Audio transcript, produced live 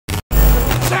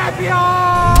champion!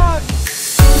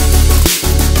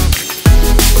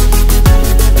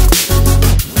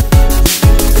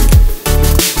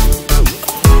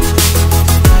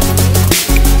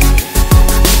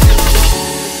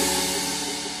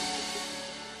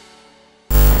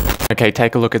 Okay,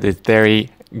 take a look at this very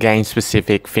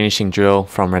game-specific finishing drill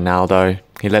from Ronaldo.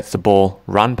 He lets the ball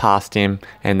run past him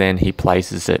and then he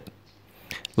places it.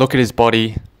 Look at his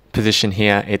body position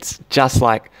here. It's just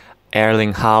like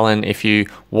Erling Haaland. If you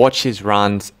watch his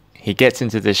runs, he gets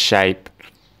into this shape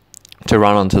to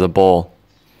run onto the ball.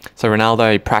 So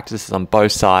Ronaldo practices on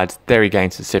both sides, very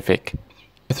game-specific.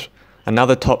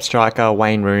 Another top striker,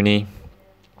 Wayne Rooney,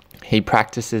 he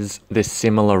practices this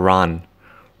similar run,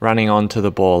 running onto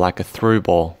the ball like a through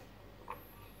ball.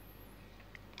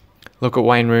 Look at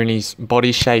Wayne Rooney's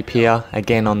body shape here,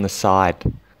 again on the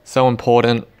side. So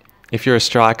important, if you're a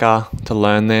striker, to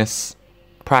learn this,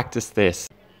 practice this.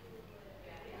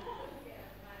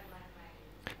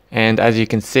 And as you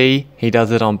can see, he does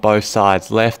it on both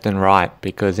sides, left and right,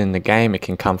 because in the game it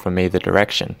can come from either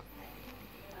direction.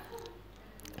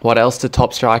 What else do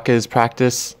top strikers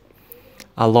practice?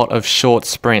 A lot of short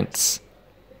sprints.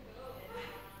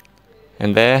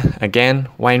 And there, again,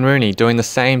 Wayne Rooney doing the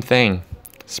same thing,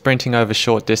 sprinting over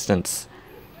short distance,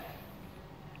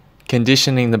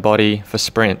 conditioning the body for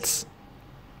sprints.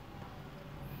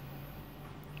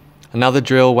 Another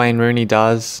drill Wayne Rooney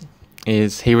does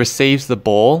is he receives the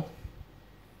ball,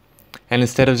 and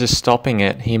instead of just stopping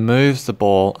it, he moves the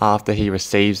ball after he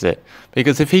receives it.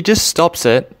 Because if he just stops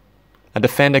it, a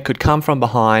defender could come from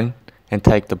behind and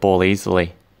take the ball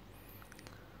easily.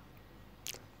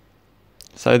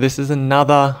 So this is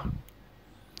another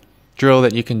drill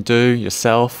that you can do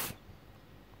yourself.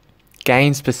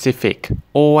 Game specific.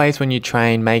 Always when you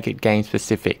train, make it game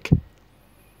specific.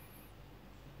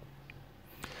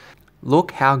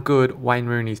 Look how good Wayne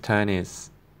Rooney's turn is.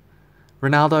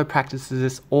 Ronaldo practices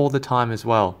this all the time as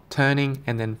well, turning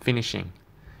and then finishing.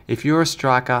 If you're a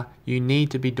striker, you need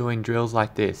to be doing drills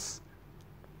like this.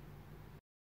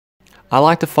 I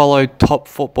like to follow top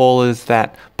footballers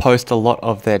that post a lot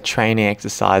of their training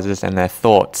exercises and their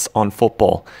thoughts on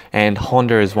football, and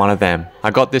Honda is one of them. I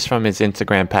got this from his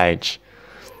Instagram page.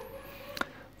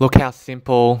 Look how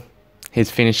simple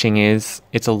his finishing is.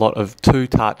 It's a lot of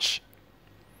two-touch,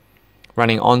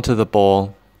 running onto the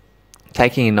ball,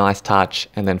 taking a nice touch,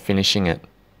 and then finishing it.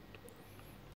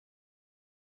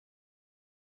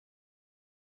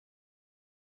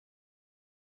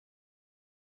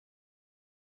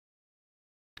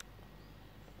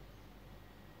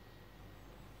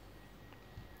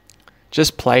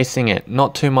 Just placing it,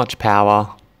 not too much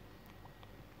power.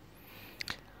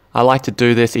 I like to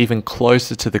do this even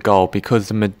closer to the goal because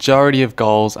the majority of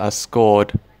goals are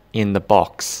scored in the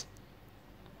box.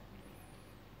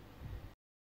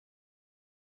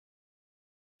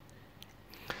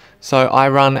 So I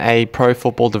run a pro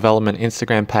football development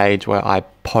Instagram page where I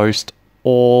post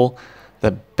all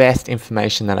the best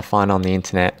information that I find on the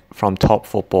internet from top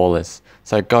footballers.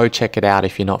 So go check it out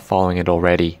if you're not following it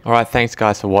already. Alright, thanks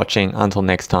guys for watching. Until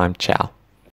next time, ciao.